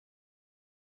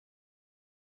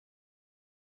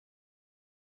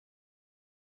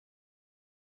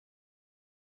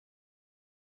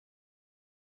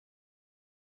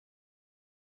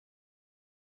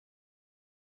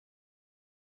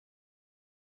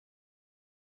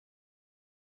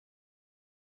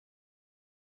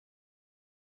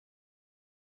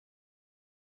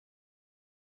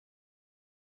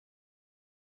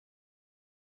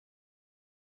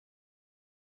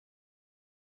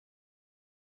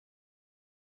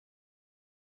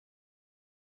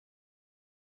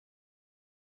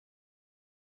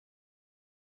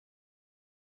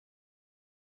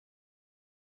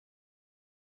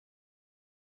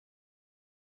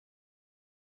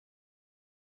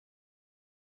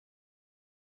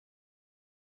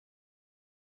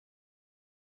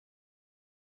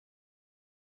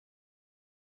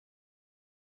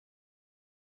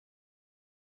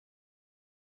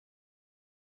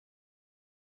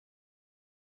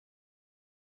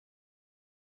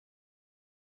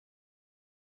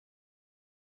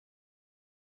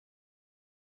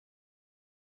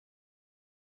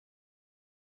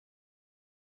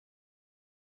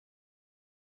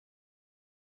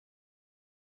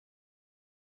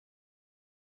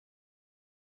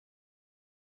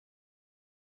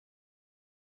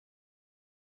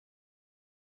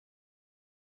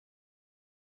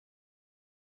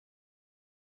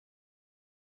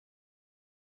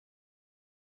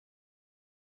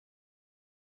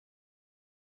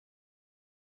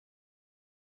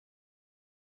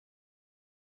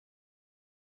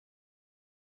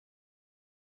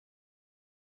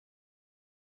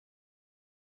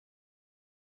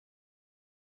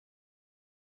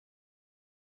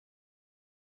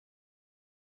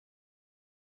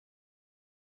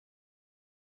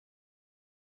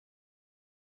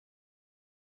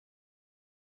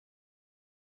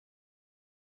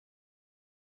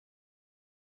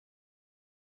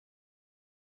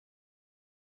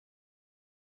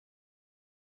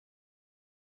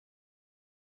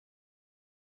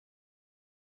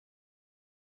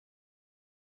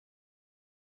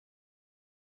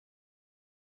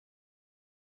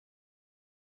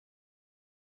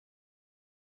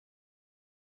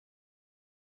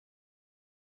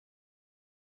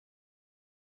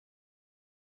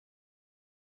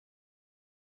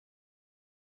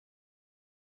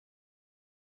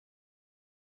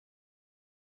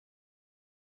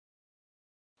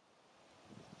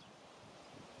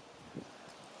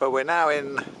Well, we're now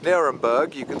in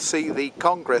Nuremberg. You can see the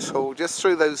Congress Hall just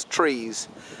through those trees.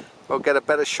 We'll get a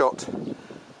better shot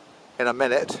in a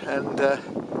minute. And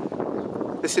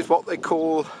this is what they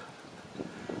call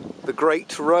the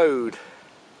Great Road.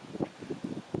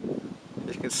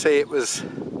 You can see it was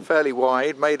fairly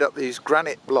wide, made up these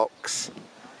granite blocks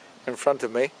in front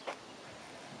of me.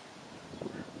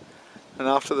 And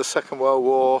after the Second World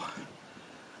War,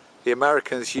 the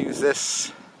Americans used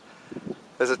this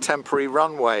as a temporary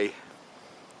runway.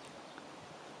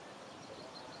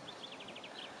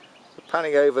 We're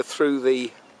panning over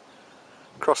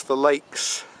across the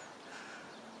lakes.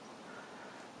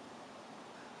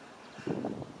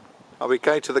 I'll be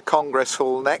going to the Congress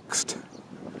Hall next,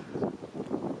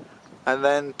 and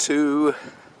then to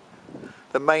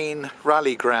the main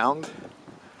rally ground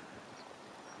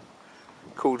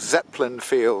called Zeppelin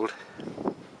Field,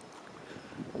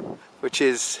 which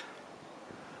is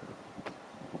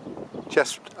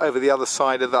just over the other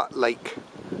side of that lake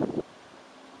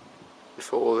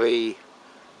before the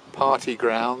party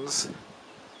grounds.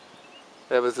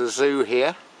 There was a zoo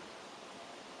here.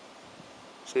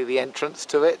 See the entrance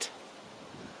to it?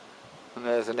 And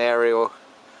there's an aerial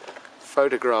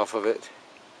photograph of it.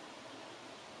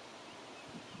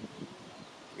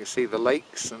 You can see the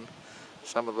lakes, and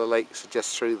some of the lakes are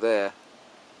just through there.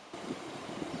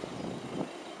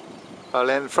 Well,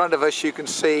 in front of us you can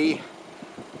see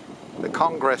the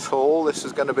Congress Hall. This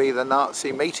is going to be the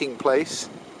Nazi meeting place.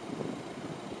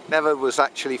 Never was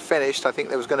actually finished. I think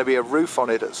there was going to be a roof on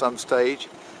it at some stage,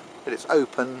 but it's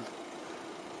open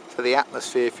to the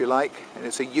atmosphere, if you like, and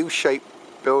it's a U-shaped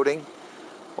building.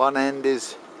 One end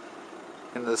is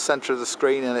in the centre of the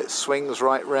screen and it swings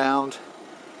right round,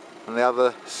 and the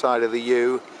other side of the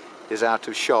U is out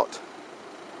of shot.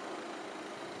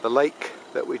 The lake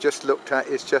that we just looked at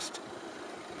is just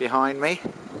behind me.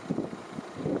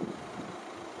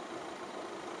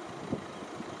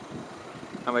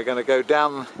 And we're going to go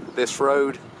down this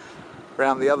road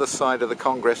around the other side of the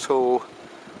Congress Hall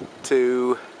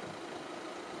to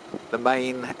the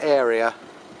main area,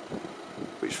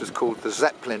 which was called the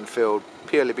Zeppelin Field,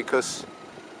 purely because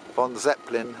von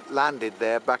Zeppelin landed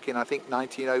there back in, I think,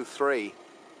 1903.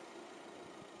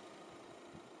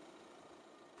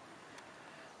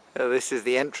 This is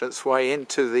the entranceway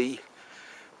into the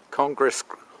Congress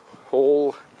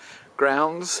Hall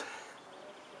grounds.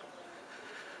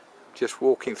 Just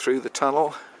walking through the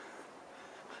tunnel.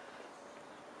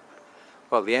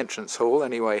 Well, the entrance hall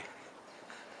anyway.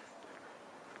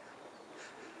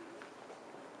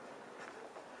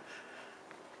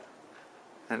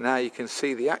 And now you can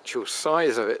see the actual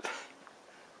size of it.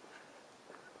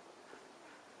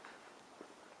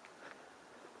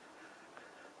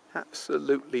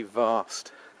 Absolutely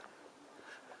vast.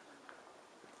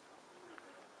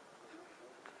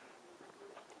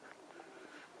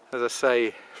 As I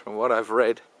say, from what I've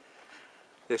read,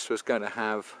 this was going to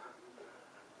have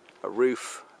a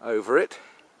roof over it.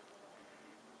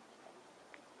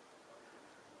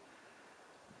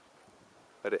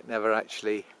 But it never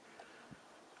actually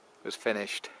was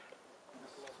finished.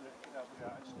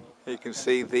 You can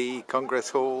see the Congress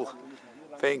Hall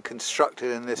being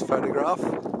constructed in this photograph,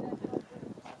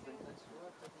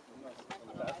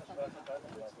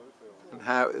 and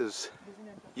how it was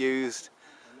used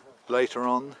later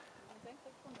on.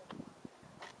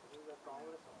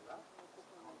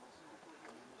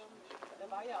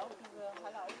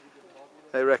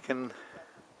 They reckon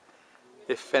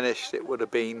if finished it would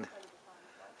have been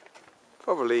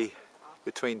probably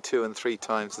between 2 and 3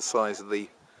 times the size of the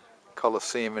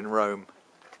Colosseum in Rome.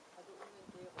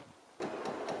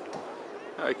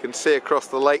 I can see across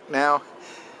the lake now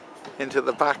into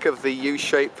the back of the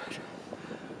U-shaped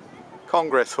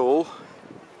Congress Hall.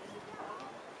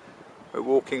 We're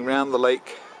walking around the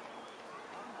lake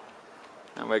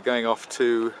and we're going off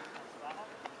to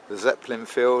the Zeppelin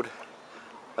Field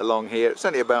along here. It's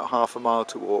only about half a mile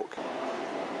to walk.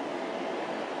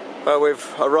 Well,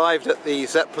 we've arrived at the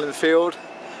Zeppelin Field.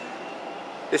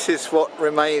 This is what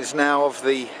remains now of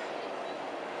the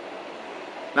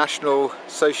National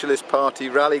Socialist Party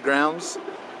rally grounds.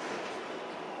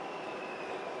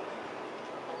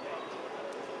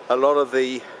 A lot of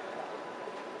the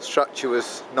structure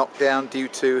was knocked down due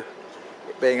to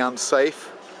it being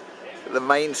unsafe. The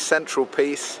main central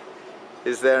piece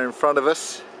is there in front of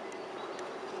us.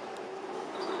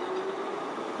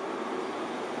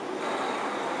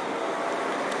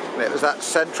 And it was that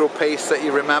central piece that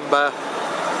you remember.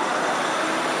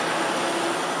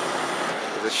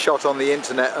 There's a shot on the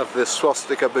internet of the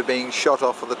swastika being shot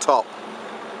off at the top.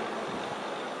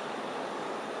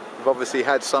 We've obviously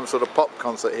had some sort of pop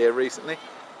concert here recently.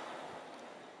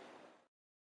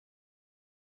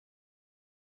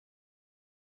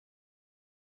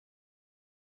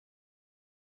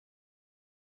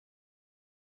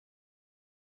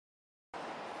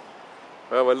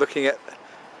 Well, we're looking at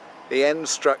the end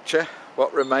structure,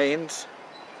 what remains.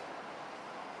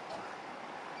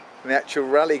 And the actual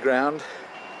rally ground,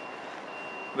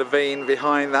 the vein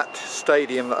behind that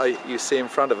stadium that you see in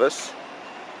front of us.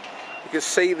 You can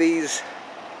see these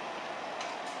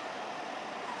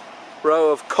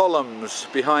row of columns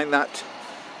behind that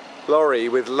lorry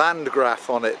with Landgraf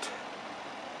on it,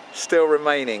 still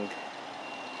remaining.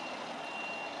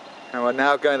 And we're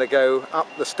now going to go up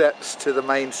the steps to the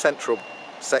main central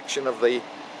section of the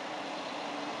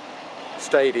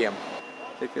stadium.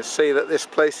 You can see that this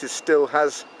place still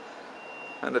has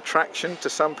an attraction to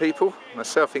some people,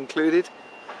 myself included.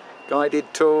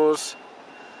 Guided tours,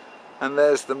 and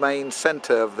there's the main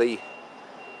centre of the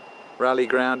rally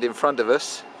ground in front of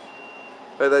us,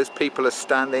 where those people are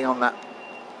standing on that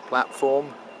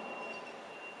platform.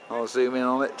 I'll zoom in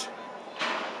on it.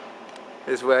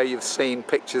 Is where you've seen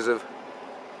pictures of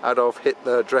Adolf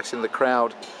Hitler addressing the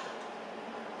crowd,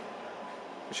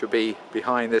 which will be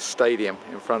behind this stadium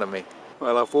in front of me.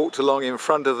 Well, I've walked along in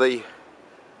front of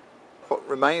what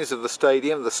remains of the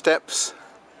stadium, the steps.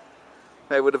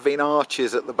 There would have been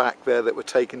arches at the back there that were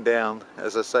taken down.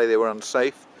 As I say, they were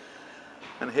unsafe.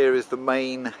 And here is the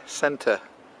main centre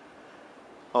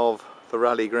of the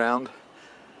rally ground,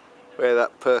 where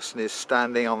that person is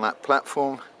standing on that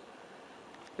platform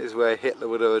is where Hitler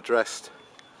would have addressed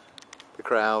the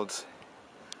crowds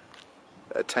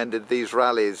that attended these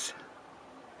rallies.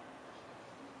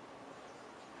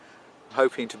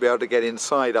 Hoping to be able to get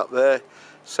inside up there.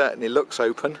 Certainly looks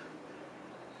open.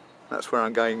 That's where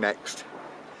I'm going next.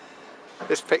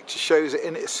 This picture shows it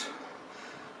in its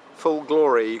full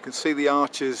glory. You can see the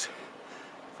arches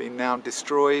being now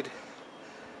destroyed,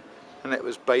 and it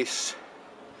was base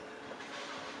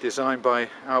designed by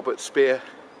Albert Speer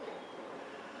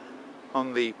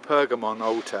on the Pergamon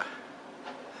altar.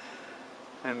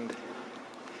 And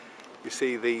you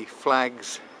see the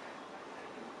flags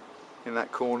in that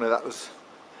corner. That was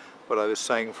what I was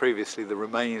saying previously, the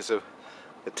remains of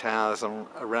the towers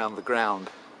around the ground.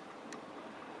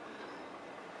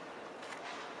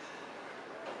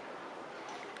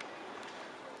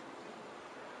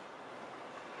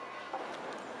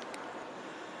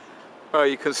 Well,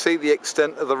 you can see the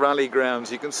extent of the rally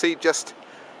grounds. You can see just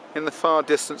in the far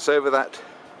distance over that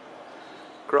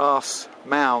grass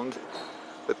mound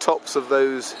the tops of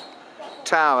those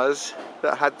towers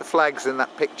that had the flags in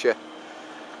that picture.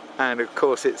 And of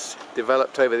course it's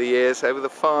developed over the years. Over the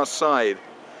far side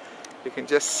you can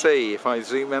just see, if I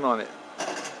zoom in on it,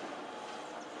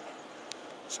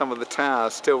 some of the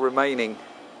towers still remaining,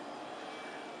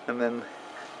 and then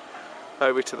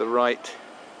over to the right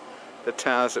the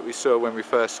towers that we saw when we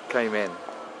first came in.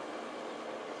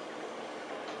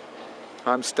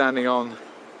 I'm standing on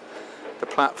the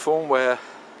platform where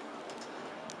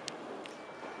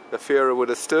the Führer would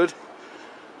have stood,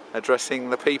 addressing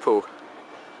the people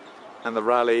and the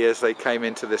rally as they came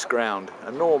into this ground,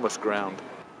 enormous ground.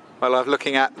 Well, I'm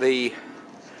looking at the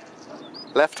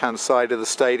left-hand side of the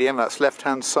stadium. That's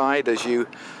left-hand side as you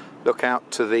look out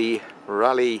to the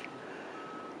rally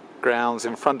grounds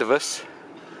in front of us.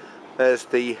 There's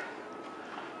the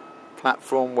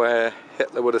platform where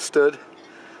Hitler would have stood.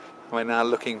 We're now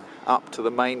looking up to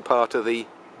the main part of the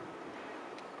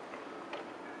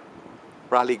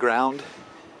rally ground,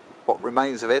 what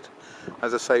remains of it.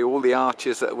 As I say, all the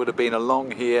arches that would have been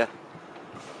along here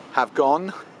have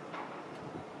gone.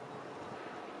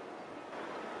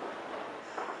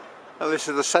 And this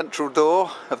is the central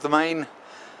door of the main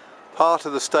part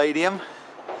of the stadium,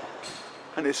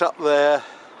 and it's up there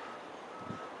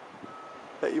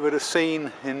that you would have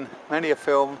seen in many a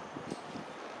film,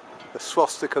 the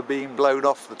swastika being blown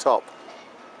off the top.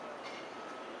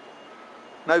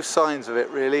 No signs of it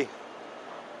really,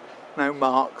 no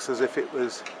marks as if it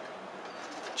was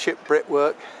chipped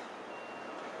brickwork.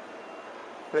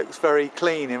 It looks very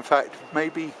clean, in fact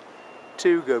maybe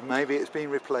too good, maybe it's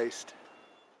been replaced.